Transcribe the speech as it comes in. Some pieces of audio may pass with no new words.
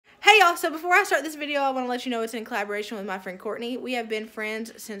y'all, so before I start this video, I want to let you know it's in collaboration with my friend Courtney. We have been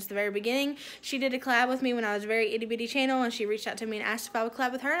friends since the very beginning. She did a collab with me when I was a very itty bitty channel, and she reached out to me and asked if I would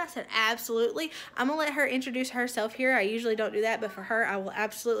collab with her, and I said absolutely. I'm going to let her introduce herself here. I usually don't do that, but for her, I will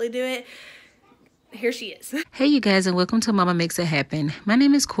absolutely do it. Here she is. Hey you guys, and welcome to Mama Makes It Happen. My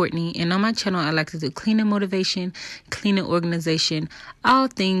name is Courtney, and on my channel I like to do cleaning motivation, cleaning organization, all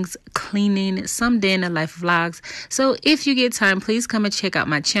things cleaning, some day in the life vlogs. So if you get time, please come and check out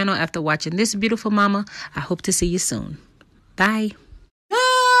my channel after watching this beautiful mama. I hope to see you soon. Bye. Good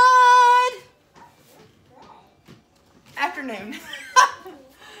afternoon.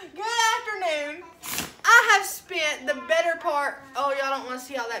 Good afternoon. I have spent the better part. Oh, y'all don't want to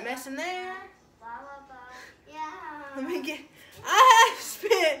see all that mess in there. I have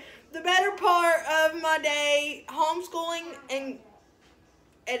spent the better part of my day homeschooling and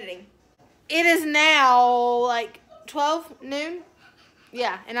editing. It is now like 12 noon.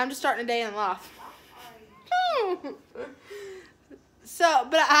 Yeah, and I'm just starting a day in life. So,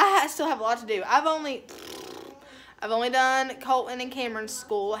 but I still have a lot to do. I've only done Colton and Cameron's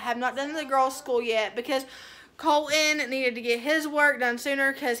school. I have not done the girls' school yet because Colton needed to get his work done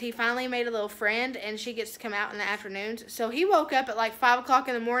sooner because he finally made a little friend, and she gets to come out in the afternoons. So he woke up at like 5 o'clock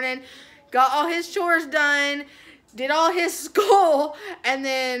in the morning, got all his chores done, did all his school, and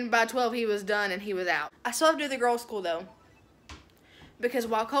then by 12 he was done and he was out. I still have to do the girls' school though, because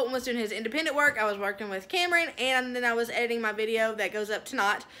while Colton was doing his independent work, I was working with Cameron, and then I was editing my video that goes up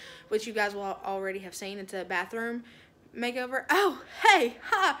tonight, which you guys will already have seen. It's a bathroom makeover. Oh, hey,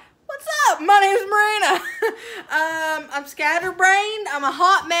 hi. What's up? My name's Merina. I'm scatterbrained. I'm a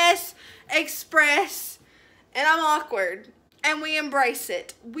hot mess express, and I'm awkward. And we embrace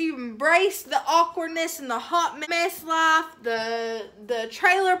it. We embrace the awkwardness and the hot mess life, the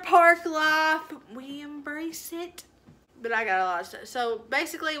trailer park life. We embrace it. But I got a lot of stuff. So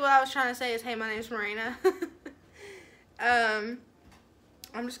basically, what I was trying to say is, hey, my name's Merina. I'm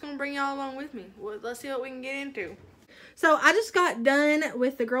just gonna bring y'all along with me. Let's see what we can get into. So I just got done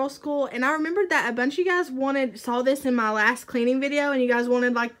with the girls' school, and I remembered that a bunch of you guys saw this in my last cleaning video, and you guys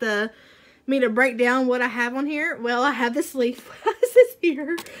wanted like me to break down what I have on here. Well, I have this leaf. What is this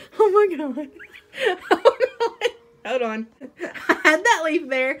here? Oh my god. Hold on. I had that leaf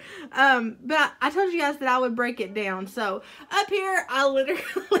there. But I told you guys that I would break it down. So up here, I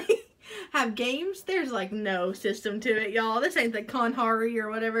literally have games. There's like no system to it, y'all. This ain't the Conhari or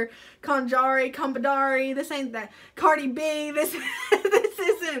whatever. Conjari, Compadari. This ain't that Cardi B. This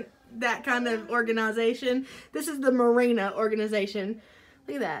isn't that kind of organization. This is the Merina organization.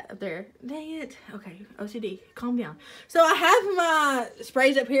 Look at that up there. Dang it. Okay, OCD. Calm down. So I have my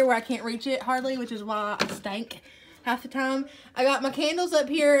sprays up here where I can't reach it hardly, which is why I stank half the time. I got my candles up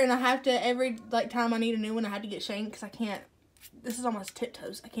here, and I have to, every time I need a new one, I have to get shanked because I can't. This is almost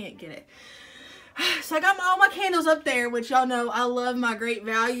tiptoes. I can't get it. So I got all my candles up there, which y'all know I love my Great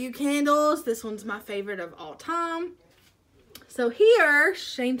Value candles. This one's my favorite of all time. So here,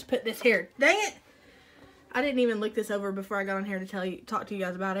 Shane's put this here. Dang it. I didn't even look this over before I got on here to talk to you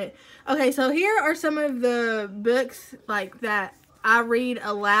guys about it. Okay, so here are some of the books like that I read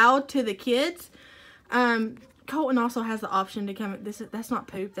aloud to the kids. Colton also has the option to come. That's not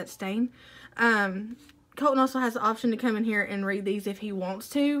poop. That's stain. Colton also has the option to come in here and read these if he wants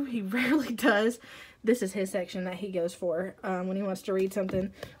to. He rarely does. This is his section that he goes for when he wants to read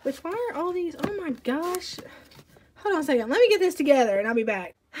something. Which, why are all these? Oh my gosh. Hold on a second. Let me get this together and I'll be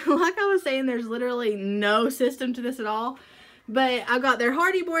back. Like I was saying, there's literally no system to this at all. But I got their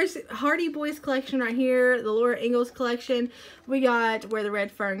Hardy Boys collection right here, the Laura Ingalls collection. We got Where the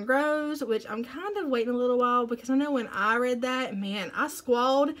Red Fern Grows, which I'm kind of waiting a little while because I know when I read that, man, I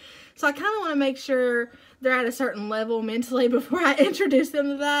squalled. So I kind of want to make sure they're at a certain level mentally before I introduce them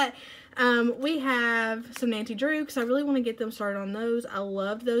to that. We have some Nancy Drew because I really want to get them started on those. I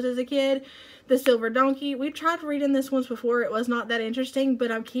loved those as a kid. The Silver Donkey. We've tried reading this once before. It was not that interesting,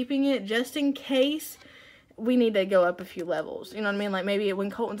 but I'm keeping it just in case we need to go up a few levels. You know what I mean? Like maybe when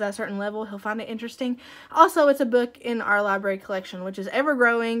Colton's at a certain level, he'll find it interesting. Also, it's a book in our library collection, which is ever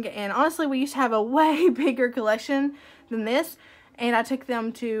growing. And honestly, we used to have a way bigger collection than this. And I took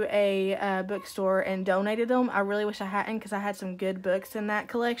them to a bookstore and donated them. I really wish I hadn't because I had some good books in that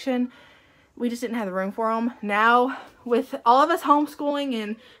collection. We just didn't have the room for them. Now, with all of us homeschooling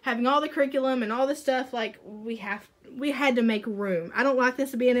and having all the curriculum and all this stuff, like we had to make room. I don't like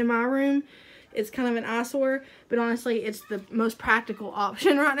this being in my room. It's kind of an eyesore, but honestly, it's the most practical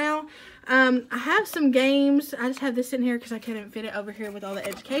option right now. I have some games. I just have this in here because I couldn't fit it over here with all the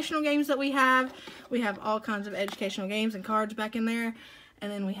educational games that we have. We have all kinds of educational games and cards back in there.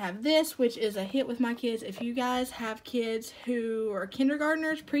 And then we have this, which is a hit with my kids. If you guys have kids who are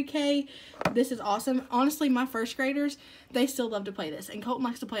kindergartners, pre-K, this is awesome. Honestly, my first graders, they still love to play this. And Colton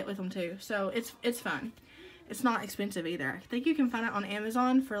likes to play it with them too. So it's fun. It's not expensive either. I think you can find it on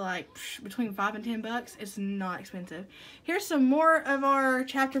Amazon for like between $5 and $10. It's not expensive. Here's some more of our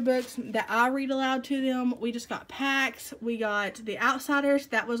chapter books that I read aloud to them. We just got Pax. We got The Outsiders.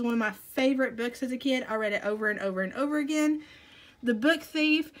 That was one of my favorite books as a kid. I read it over and over and over again. The Book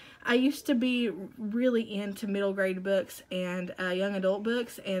Thief. I used to be really into middle grade books and young adult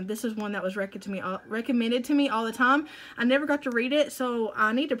books, and this is one that was recommended to me all the time. I never got to read it, so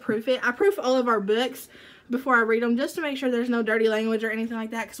I need to proof it. I proof all of our books before I read them, just to make sure there's no dirty language or anything like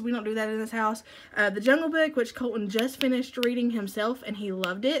that, because we don't do that in this house. The Jungle Book, which Colton just finished reading himself, and he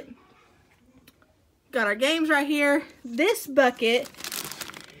loved it. Got our games right here. This bucket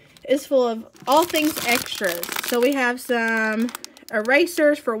is full of all things extras. So we have some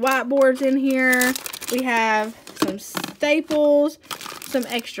erasers for whiteboards in here. We have some staples, some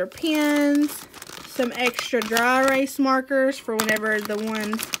extra pens, some extra dry erase markers for whenever the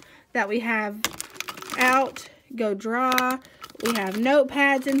ones that we have out go dry. We have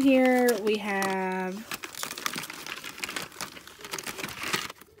notepads in here. We have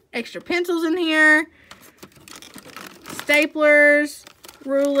extra pencils in here, staplers,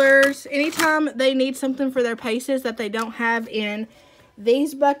 rulers. Anytime they need something for their paces that they don't have in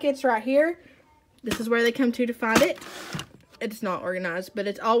these buckets right here, this is where they come to find it. It's not organized, but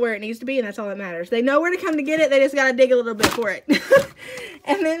it's all where it needs to be, and that's all that matters. They know where to come to get it. They just got to dig a little bit for it.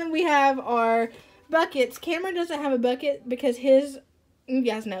 And then we have our buckets. Cameron doesn't have a bucket because you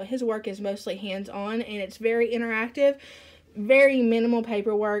guys know, his work is mostly hands-on, and it's very interactive. Very minimal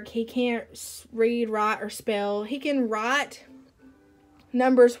paperwork. He can't read, write, or spell. He can write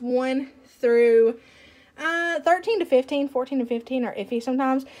numbers 1 through 13 to 15, 14 to 15 are iffy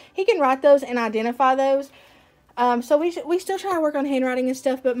sometimes. He can write those and identify those. So we still try to work on handwriting and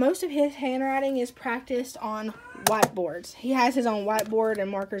stuff, but most of his handwriting is practiced on whiteboards. He has his own whiteboard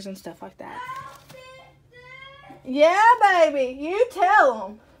and markers and stuff like that. Yeah, baby, you tell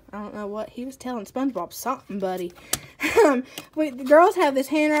him. I don't know what he was telling SpongeBob something, buddy. The girls have this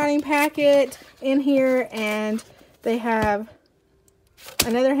handwriting packet in here, and they have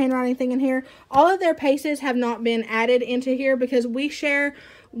another handwriting thing in here. All of their paces have not been added into here because we share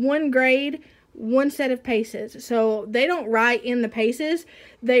one grade, one set of paces. So they don't write in the paces.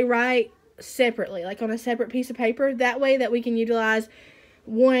 They write separately, like on a separate piece of paper. That way that we can utilize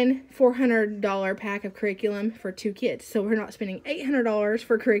one $400 pack of curriculum for 2 kids. So we're not spending $800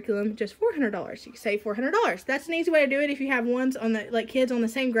 for curriculum, just $400. You save $400. That's an easy way to do it. If you have ones on the, like, kids on the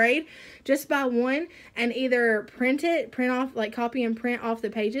same grade, just buy one and either print off, like copy and print off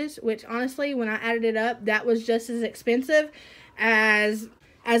the pages, which honestly, when I added it up, that was just as expensive as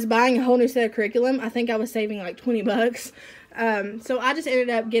buying a whole new set of curriculum. I think I was saving like 20 bucks. So I just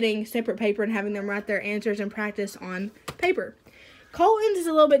ended up getting separate paper and having them write their answers and practice on paper. Colton's is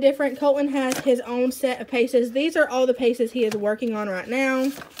a little bit different. Colton has his own set of paces. These are all the paces he is working on right now.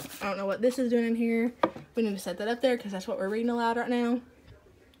 I don't know what this is doing in here. We need to set that up there because that's what we're reading aloud right now.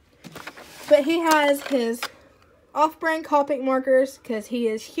 But he has his off-brand Copic markers because he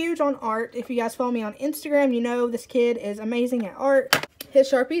is huge on art. If you guys follow me on Instagram, you know this kid is amazing at art. His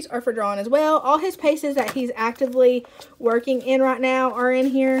Sharpies are for drawing as well. All his paces that he's actively working in right now are in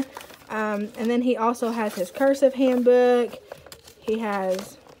here. And then he also has his cursive handbook. He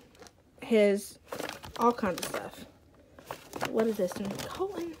has his all kinds of stuff. What is this?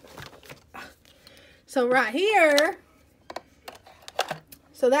 Colton. So right here,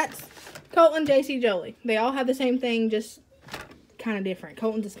 so that's Colton, JC, Jolie. They all have the same thing, just kind of different.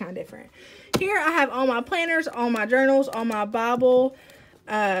 Colton's is kind of different. Here I have all my planners, all my journals, all my Bible,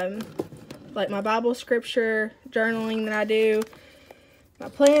 like my Bible scripture journaling that I do. My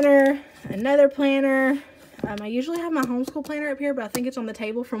planner, another planner. I usually have my homeschool planner up here, but I think it's on the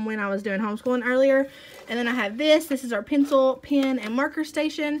table from when I was doing homeschooling earlier. And then I have this. This is our pencil, pen, and marker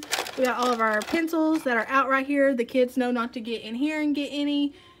station. We got all of our pencils that are out right here. The kids know not to get in here and get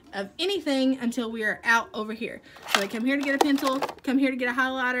any of anything until we are out over here. So they come here to get a pencil, come here to get a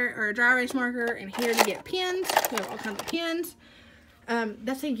highlighter or a dry erase marker, and here to get pens. We have all kinds of pens.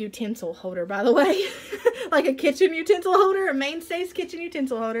 That's a utensil holder, by the way. Like a kitchen utensil holder, a Mainstays kitchen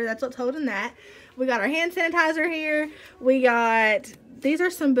utensil holder. That's what's holding that. We got our hand sanitizer here. We got, these are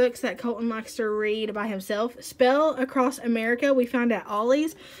some books that Colton likes to read by himself. Spell Across America, we found at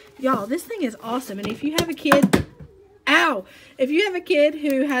Ollie's. Y'all, this thing is awesome. And if you have a kid, if you have a kid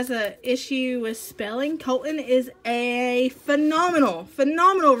who has an issue with spelling, Colton is a phenomenal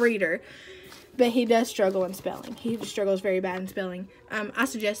reader. but he does struggle in spelling. He struggles very bad in spelling. I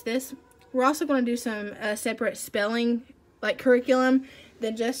suggest this. We're also going to do some separate spelling like curriculum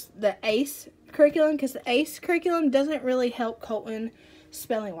than just the ACE curriculum, because the ACE curriculum doesn't really help Colton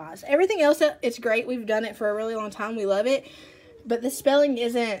spelling wise. Everything else, it's great. We've done it for a really long time. We love it. But the spelling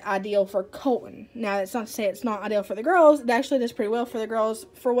isn't ideal for Colton. Now, it's not to say it's not ideal for the girls. It actually does pretty well for the girls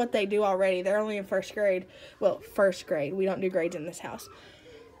for what they do already. They're only in first grade. Well, first grade. We don't do grades in this house.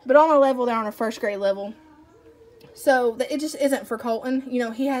 But on a level, they're on a first grade level. So, it just isn't for Colton. You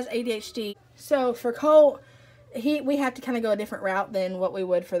know, he has ADHD. So, for Colt, we have to kind of go a different route than what we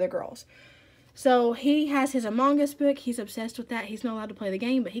would for the girls. So, he has his Among Us book. He's obsessed with that. He's not allowed to play the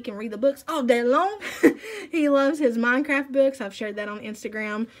game, but he can read the books all day long. He loves his Minecraft books. I've shared that on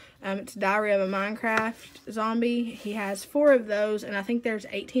Instagram. It's Diary of a Minecraft Zombie. He has 4 of those, and I think there's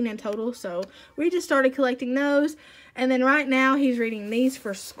 18 in total. So, we just started collecting those. And then right now, he's reading these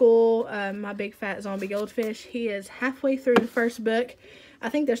for school. My Big Fat Zombie Goldfish. He is halfway through the first book. I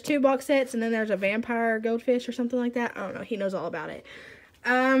think there's 2 box sets, and then there's a vampire goldfish or something like that. I don't know. He knows all about it.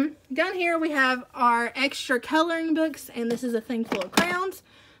 Down here we have our extra coloring books, and this is a thing full of crayons.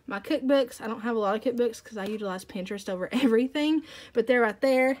 My cookbooks. I don't have a lot of cookbooks because I utilize Pinterest over everything, but they're right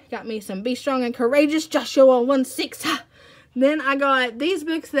there. Got me some Be Strong and Courageous, Joshua 1:6. Then I got these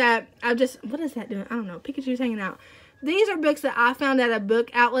books that I just, what is that doing? I don't know. Pikachu's hanging out. These are books that I found at a book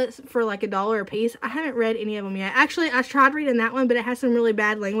outlet for like $1 a piece. I haven't read any of them yet. Actually, I tried reading that one, but it has some really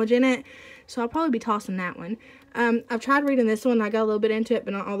bad language in it, so I'll probably be tossing that one. I've tried reading this one. I got a little bit into it,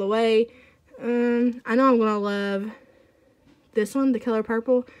 but not all the way. I know I'm going to love this one, The Color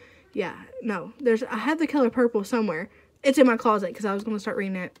Purple. Yeah, no. I have The Color Purple somewhere. It's in my closet because I was going to start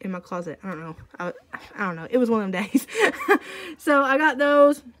reading it in my closet. I don't know. I don't know. It was one of them days. So I got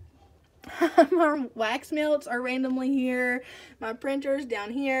those. My wax melts are randomly here. My printer's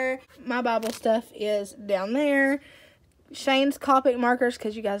down here. My Bible stuff is down there. Shane's Copic markers,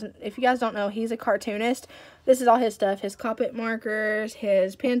 because if you guys don't know, he's a cartoonist. This is all his stuff. His Copic markers,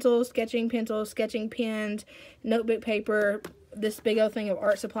 his pencils, sketching pens, notebook paper, this big old thing of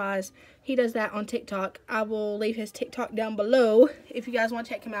art supplies. He does that on TikTok. I will leave his TikTok down below if you guys want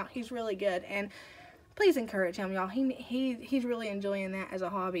to check him out. He's really good, and please encourage him, y'all. He's really enjoying that as a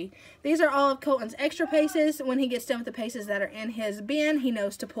hobby. These are all of Colton's extra paces. When he gets done with the paces that are in his bin, he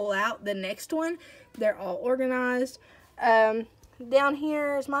knows to pull out the next one. They're all organized. Down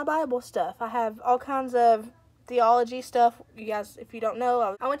here is my Bible stuff. I have all kinds of theology stuff. You guys, if you don't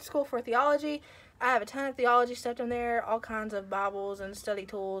know, I went to school for theology. I have a ton of theology stuff down there, all kinds of Bibles and study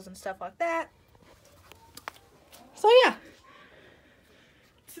tools and stuff like that. So yeah,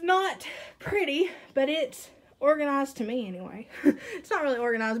 it's not pretty, but it's organized to me anyway. It's not really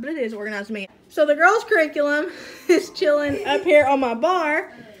organized, but it is organized to me. So the girls' curriculum is chilling up here on my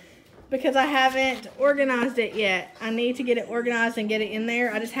bar, because I haven't organized it yet. I need to get it organized and get it in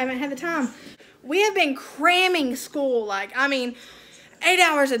there. I just haven't had the time. We have been cramming school, like, I mean, 8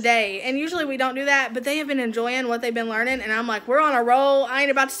 hours a day. And usually we don't do that, but they have been enjoying what they've been learning. And I'm like, we're on a roll. I ain't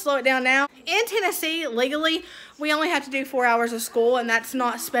about to slow it down now. In Tennessee, legally, we only have to do 4 hours of school, and that's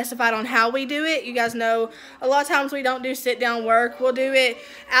not specified on how we do it. You guys know a lot of times we don't do sit-down work. We'll do it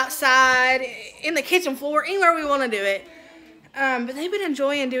outside, in the kitchen floor, anywhere we want to do it. But they've been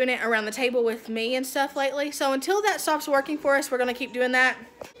enjoying doing it around the table with me and stuff lately. So until that stops working for us, we're going to keep doing that.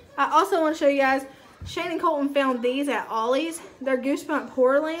 I also want to show you guys, Shane and Colton found these at Ollie's. They're Goosebump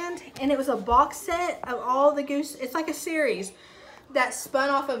Horrorland, and it was a box set of all the it's like a series that spun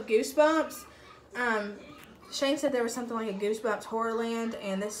off of Goosebumps. Shane said there was something like a Goosebumps Horrorland,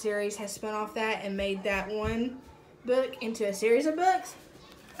 and this series has spun off that and made that one book into a series of books.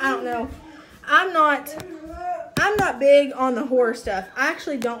 I don't know. I'm not big on the horror stuff. I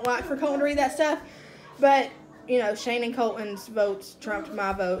actually don't like for Colton to read that stuff, but you know, Shane and Colton's votes trumped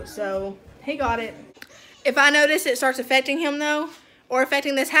my vote, so he got it. If I notice it starts affecting him though, or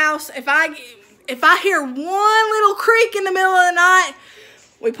affecting this house, if I hear one little creak in the middle of the night,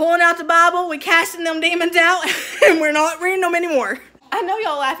 we pulling out the Bible, we casting them demons out, and we're not reading them anymore. I know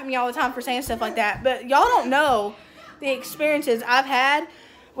y'all laugh at me all the time for saying stuff like that, but y'all don't know the experiences I've had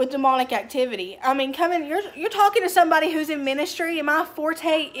with demonic activity. I mean, you're talking to somebody who's in ministry, and my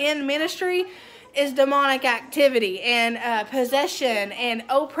forte in ministry is demonic activity and possession and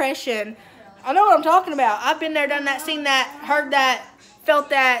oppression. I know what I'm talking about. I've been there, done that, seen that, heard that, felt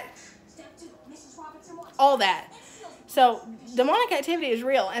that, all that. So demonic activity is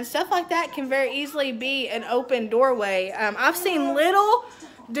real, and stuff like that can very easily be an open doorway. I've seen little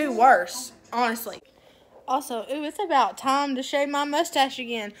do worse, honestly. Also, ooh, it's about time to shave my mustache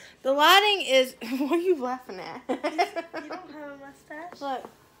again. The lighting is... What are you laughing at? You don't have a mustache? Look.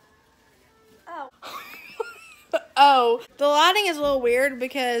 Oh. Oh, the lighting is a little weird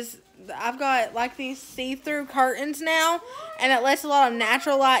because I've got like these see-through curtains now, and it lets a lot of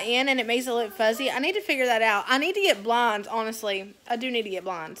natural light in, and it makes it look fuzzy. I need to figure that out. I need to get blinds, honestly. I do need to get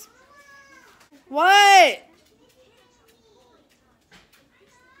blinds. What?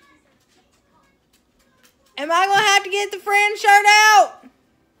 Am I gonna have to get the friend shirt out?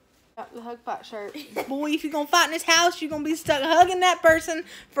 The hug fight shirt. Boy, if you're gonna fight in this house, you're gonna be stuck hugging that person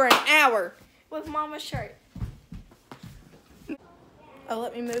for an hour. With Mama's shirt. Oh,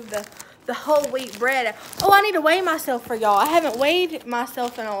 let me move the whole wheat bread. Oh, I need to weigh myself for y'all. I haven't weighed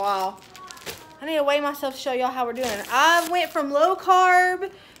myself in a while. I need to weigh myself to show y'all how we're doing. I went from low carb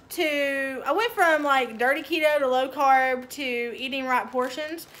to, I went from like dirty keto to low carb to eating right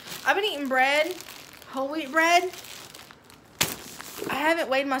portions. I've been eating bread, whole wheat bread. I haven't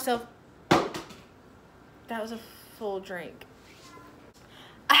weighed myself. That was a full drink.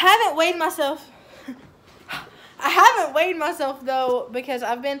 I haven't weighed myself. I haven't weighed myself though because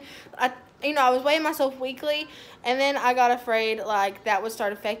I was weighing myself weekly, and then I got afraid like that would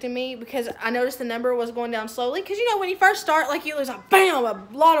start affecting me because I noticed the number was going down slowly. Because when you first start, like you lose like bam a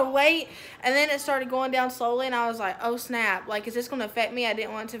lot of weight, and then it started going down slowly, and I was like, oh snap, like is this going to affect me? I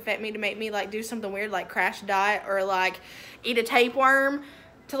didn't want it to affect me to make me like do something weird like crash diet or like eat a tapeworm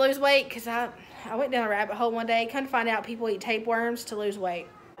to lose weight, because I went down a rabbit hole one day, come to find out people eat tapeworms to lose weight.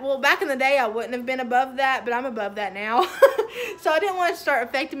 Well, back in the day, I wouldn't have been above that, but I'm above that now. So I didn't want it to start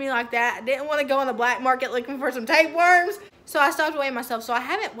affecting me like that. I didn't want to go on the black market looking for some tapeworms. So I stopped weighing myself. So I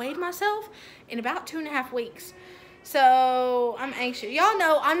haven't weighed myself in about 2.5 weeks. So I'm anxious. Y'all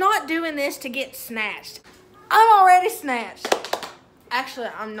know I'm not doing this to get snatched. I'm already snatched. Actually,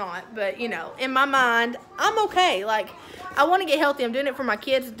 I'm not, but in my mind, I'm okay. Like, I want to get healthy. I'm doing it for my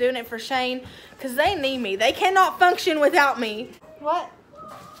kids, doing it for Shane, because they need me. They cannot function without me. What?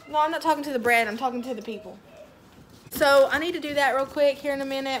 No, I'm not talking to the bread. I'm talking to the people. So I need to do that real quick here in a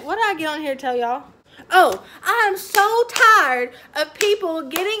minute. What did I get on here to tell y'all? Oh, I am so tired of people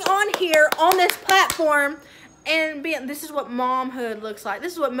getting on here on this platform and being, this is what momhood looks like.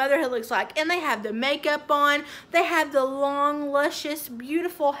 This is what motherhood looks like. And they have the makeup on. They have the long, luscious,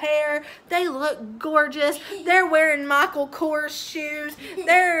 beautiful hair. They look gorgeous. They're wearing Michael Kors shoes.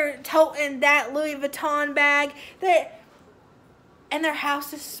 They're toting that Louis Vuitton bag. And their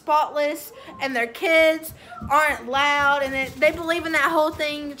house is spotless, and their kids aren't loud, and they believe in that whole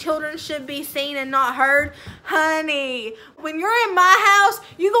thing, children should be seen and not heard. Honey, when you're in my house,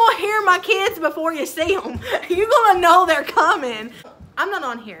 you're going to hear my kids before you see them. You're going to know they're coming. I'm not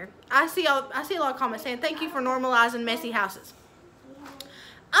on here. I see a lot of comments saying, thank you for normalizing messy houses.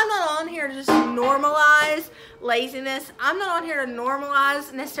 I'm not on here to just normalize laziness. I'm not on here to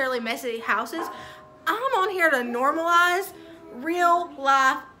normalize necessarily messy houses. I'm on here to normalize real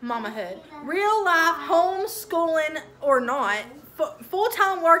life mamahood, real life homeschooling or not,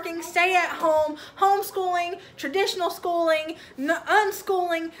 full-time working, stay at home, homeschooling, traditional schooling,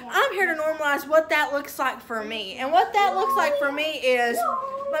 unschooling. I'm here to normalize what that looks like for me. And what that looks like for me is,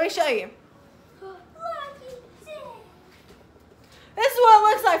 let me show you. This is what it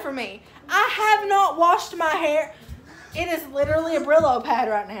looks like for me. I have not washed my hair. It is literally a Brillo pad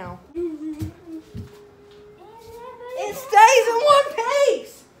right now. It stays in one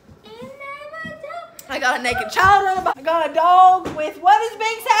piece. I got a naked child on the bottom. I got a dog with, what does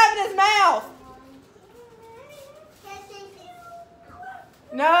Binks have in his mouth?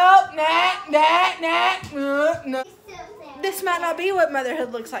 No. This might not be what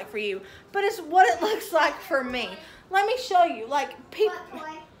motherhood looks like for you, but it's what it looks like for me. Let me show you. Like, people,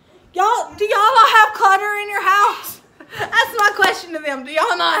 do y'all not have clutter in your house? That's my question to them. Do y'all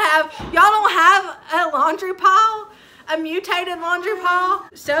don't have a laundry pile? A mutated laundry pile?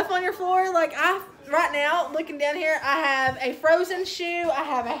 Stuff on your floor? Like, right now, looking down here, I have a frozen shoe. I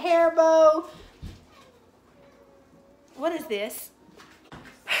have a hair bow. What is this?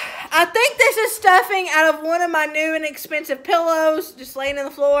 I think this is stuffing out of one of my new and expensive pillows just laying on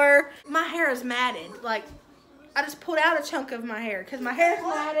the floor. My hair is matted. Like, I just pulled out a chunk of my hair because my hair is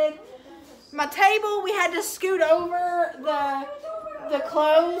matted. My table, we had to scoot over the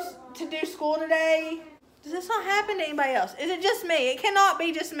clothes to do school today. Does this not happen to anybody else? Is it just me? It cannot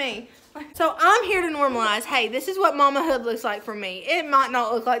be just me. So I'm here to normalize, hey, this is what mamahood looks like for me. It might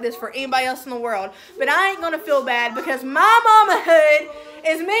not look like this for anybody else in the world, but I ain't going to feel bad because my mamahood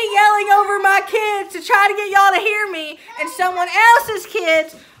is me yelling over my kids to try to get y'all to hear me, and someone else's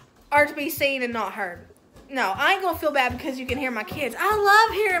kids are to be seen and not heard. No, I ain't going to feel bad because you can hear my kids. I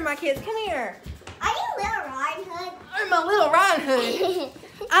love hearing my kids. Come here. Are you Little Riding Hood? I'm my Little Riding Hood.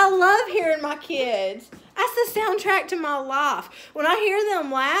 I love hearing my kids. That's the soundtrack to my life. When I hear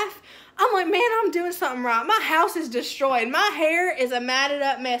them laugh, I'm like, man, I'm doing something right. My house is destroyed. My hair is a matted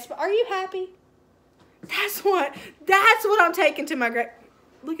up mess. But are you happy? That's what I'm taking to my grave.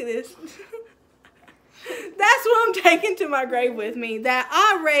 Look at this. That's what I'm taking to my grave with me. That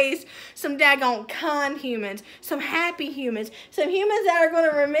I raised some daggone kind humans, some happy humans, some humans that are going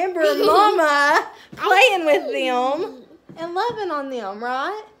to remember mama playing with them and loving on them,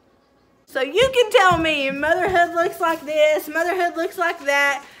 right? So you can tell me motherhood looks like this, motherhood looks like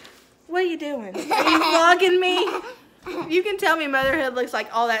that. What are you doing? Are you vlogging me? You can tell me motherhood looks like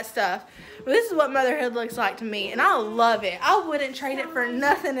all that stuff. But this is what motherhood looks like to me, and I love it. I wouldn't trade it for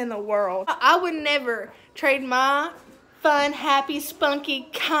nothing in the world. I would never trade my fun, happy, spunky,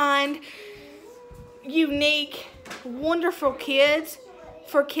 kind, unique, wonderful kids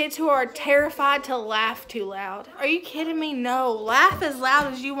for kids who are terrified to laugh too loud. Are you kidding me? No. Laugh as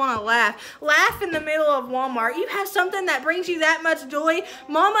loud as you want to laugh. Laugh in the middle of Walmart. You have something that brings you that much joy.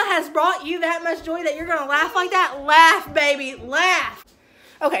 Mama has brought you that much joy that you're going to laugh like that. Laugh, baby. Laugh.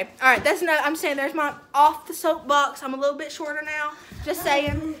 Okay, all right, that's enough. I'm saying there's my off the soapbox. I'm a little bit shorter now, just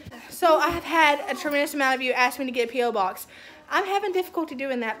saying. So I have had a tremendous amount of you ask me to get a P.O. box. I'm having difficulty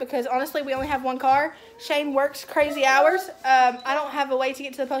doing that because honestly, we only have one car. Shane works crazy hours. I don't have a way to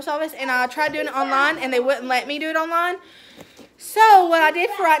get to the post office, and I tried doing it online, and they wouldn't let me do it online. So what I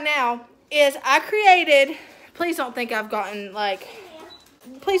did for right now is I created, please don't think I've gotten like,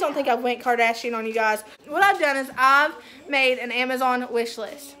 please don't think I went Kardashian on you guys. What I've done is I've made an Amazon wish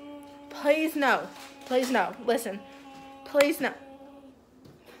list. Please no. Please no. Listen. Please no.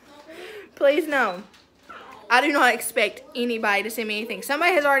 Please no. I do not expect anybody to send me anything.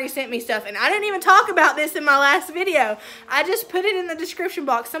 Somebody has already sent me stuff, and I didn't even talk about this in my last video. I just put it in the description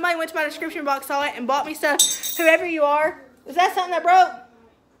box. Somebody went to my description box, saw it, and bought me stuff. Whoever you are. Is that something that broke?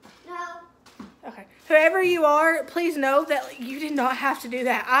 No. Okay. Whoever you are, please know that you did not have to do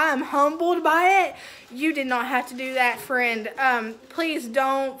that. I am humbled by it. You did not have to do that, friend. Please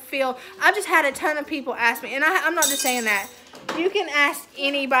don't feel... I've just had a ton of people ask me, and I'm not just saying that. You can ask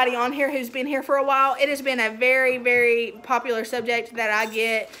anybody on here who's been here for a while. It has been a very, very popular subject that I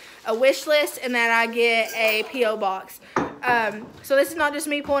get a wish list and that I get a P.O. box. So this is not just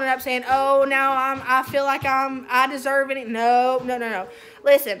me pulling it up saying, oh, now I feel like I deserve it. No, no, no, no.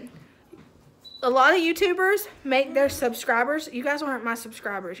 Listen. A lot of YouTubers make their subscribers, you guys aren't my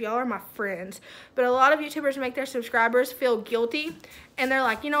subscribers, y'all are my friends, but a lot of YouTubers make their subscribers feel guilty, and they're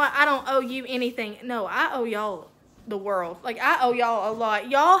like, you know what, I don't owe you anything. No, I owe y'all the world. Like, I owe y'all a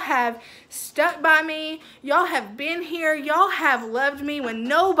lot. Y'all have stuck by me. Y'all have been here. Y'all have loved me when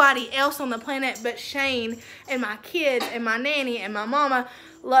nobody else on the planet but Shane and my kids and my nanny and my mama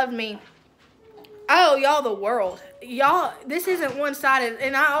loved me. I owe y'all the world. Y'all, this isn't one-sided,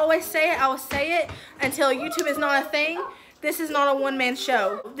 and I always say it, I will say it until YouTube is not a thing. This is not a one-man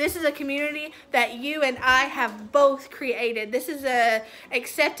show. This is a community that you and I have both created. This is a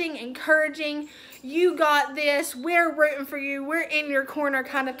accepting, encouraging, you got this, we're rooting for you, we're in your corner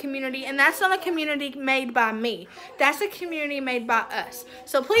kind of community, and that's not a community made by me. That's a community made by us.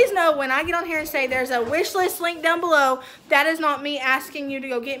 So please know when I get on here and say there's a wish list link down below, that is not me asking you to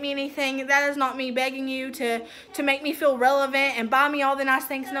go get me anything. That is not me begging you to make me feel relevant and buy me all the nice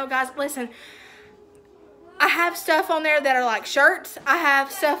things. No, guys, listen. I have stuff on there that are like shirts. I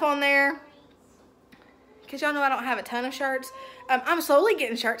have stuff on there, because y'all know I don't have a ton of shirts. I'm slowly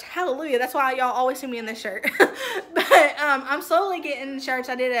getting shirts. Hallelujah. That's why y'all always see me in this shirt. But I'm slowly getting shirts.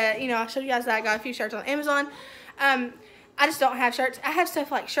 I did I showed you guys that I got a few shirts on Amazon. I just don't have shirts. I have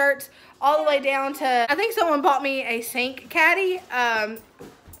stuff like shirts all the way down to, I think someone bought me a sink caddy,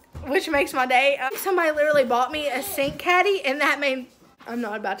 which makes my day. Somebody literally bought me a sink caddy, and that made... I'm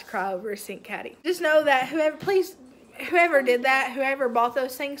not about to cry over a sink caddy. Just know that whoever did that, whoever bought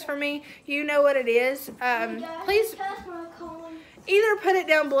those things for me, you know what it is. Please either put it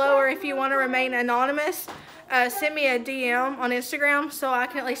down below, or if you want to remain anonymous, send me a DM on Instagram so I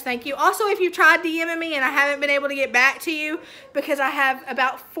can at least thank you. Also, if you tried DMing me and I haven't been able to get back to you because I have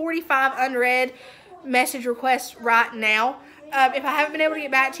about 45 unread message requests right now. If I haven't been able to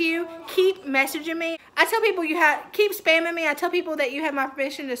get back to you, keep messaging me. I tell people keep spamming me. I tell people that you have my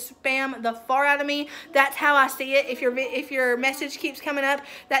permission to spam the far out of me. That's how I see it. If your message keeps coming up,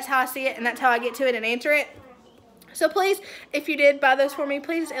 that's how I see it, and that's how I get to it and answer it. So please, if you did buy those for me,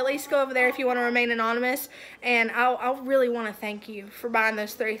 please at least go over there if you want to remain anonymous. And I'll really want to thank you for buying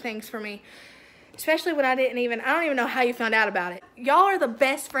those 3 things for me. Especially when I don't even know how you found out about it. Y'all are the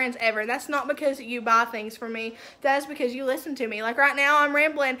best friends ever. That's not because you buy things for me. That's because you listen to me. Like right now, I'm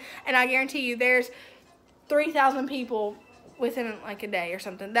rambling, and I guarantee you there's 3,000 people within like a day or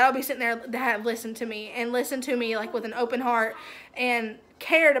something, that'll be sitting there that have listened to me and listened to me like with an open heart and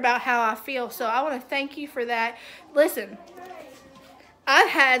cared about how I feel. So I want to thank you for that. Listen, I've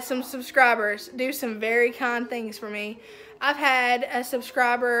had some subscribers do some very kind things for me. I've had a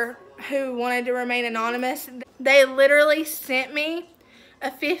subscriber who wanted to remain anonymous. They literally sent me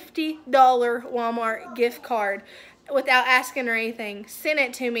a $50 Walmart gift card without asking or anything. Sent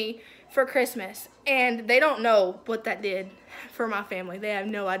it to me for Christmas. And they don't know what that did for my family. They have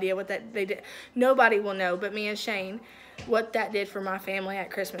no idea what that they did. Nobody will know but me and Shane what that did for my family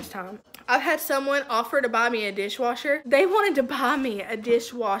at Christmas time. I've had someone offer to buy me a dishwasher. They wanted to buy me a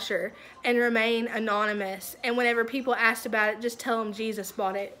dishwasher and remain anonymous. And whenever people asked about it, just tell them Jesus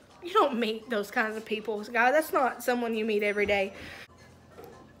bought it. You don't meet those kinds of people, guys. That's not someone you meet every day.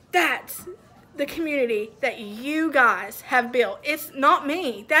 That's the community that you guys have built. It's not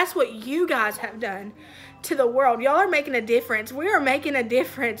me. That's what you guys have done to the world. Y'all are making a difference. We are making a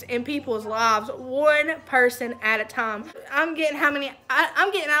difference in people's lives, one person at a time. I'm getting I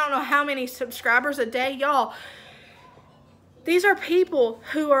don't know how many subscribers a day, y'all. These are people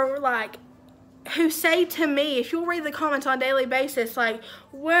who are like, who say to me, if you'll read the comments on a daily basis, like,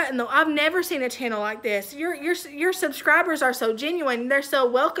 what? No, I've never seen a channel like this. Your subscribers are so genuine. They're so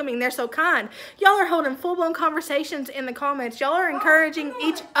welcoming. They're so kind. Y'all are holding full-blown conversations in the comments. Y'all are encouraging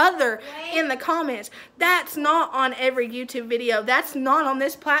each other in the comments. That's not on every YouTube video. That's not on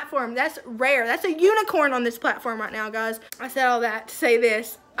this platform. That's rare. That's a unicorn on this platform right now, guys. I said all that to say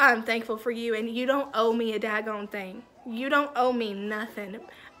this. I'm thankful for you, and you don't owe me a daggone thing. You don't owe me nothing.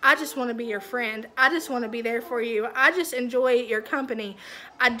 I just want to be your friend. I just want to be there for you. I just enjoy your company.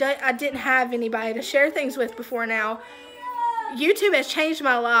 I didn't have anybody to share things with before now. YouTube has changed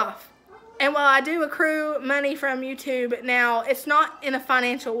my life. And while I do accrue money from YouTube now, it's not in a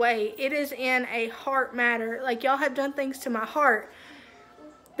financial way. It is in a heart matter. Like, y'all have done things to my heart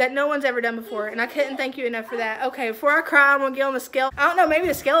that no one's ever done before. And I couldn't thank you enough for that. Okay, before I cry, I'm going to get on the scale. I don't know, maybe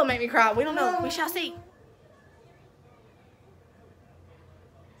the scale will make me cry. We don't know. We shall see.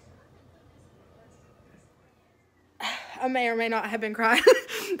 I may or may not have been crying.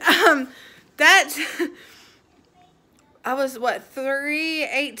 I was, what,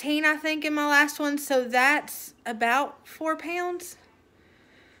 318, I think, in my last one. So that's about 4 pounds?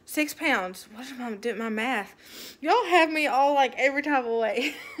 6 pounds. What am I doing my math? Y'all have me all, like, every type of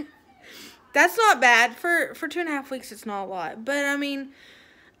way. That's not bad. For 2.5 weeks, it's not a lot. But, I mean,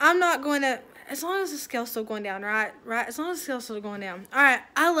 I'm not going to... As long as the scale's still going down, right? As long as the scale's still going down. All right,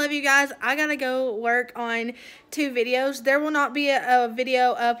 I love you guys. I got to go work on 2 videos. There will not be a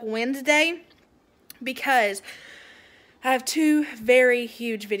video up Wednesday because I have 2 very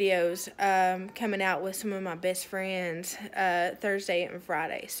huge videos coming out with some of my best friends Thursday and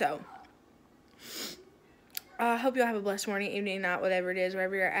Friday. So, I hope you'll have a blessed morning, evening, night, whatever it is,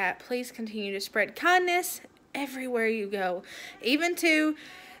 wherever you're at. Please continue to spread kindness everywhere you go. Even to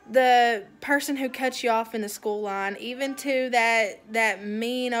the person who cuts you off in the school line, even to that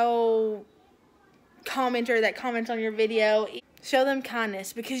mean old commenter that comments on your video. Show them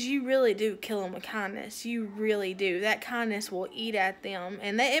kindness, because you really do kill them with kindness. You really do. That kindness will eat at them,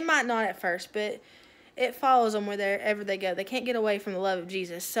 and it might not at first, but it follows them wherever they go. They can't get away from the love of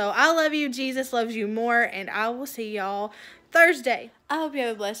Jesus. So I love you. Jesus loves you more, and I will see y'all Thursday. I hope you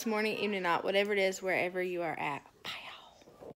have a blessed morning, evening, night, whatever it is, wherever you are at.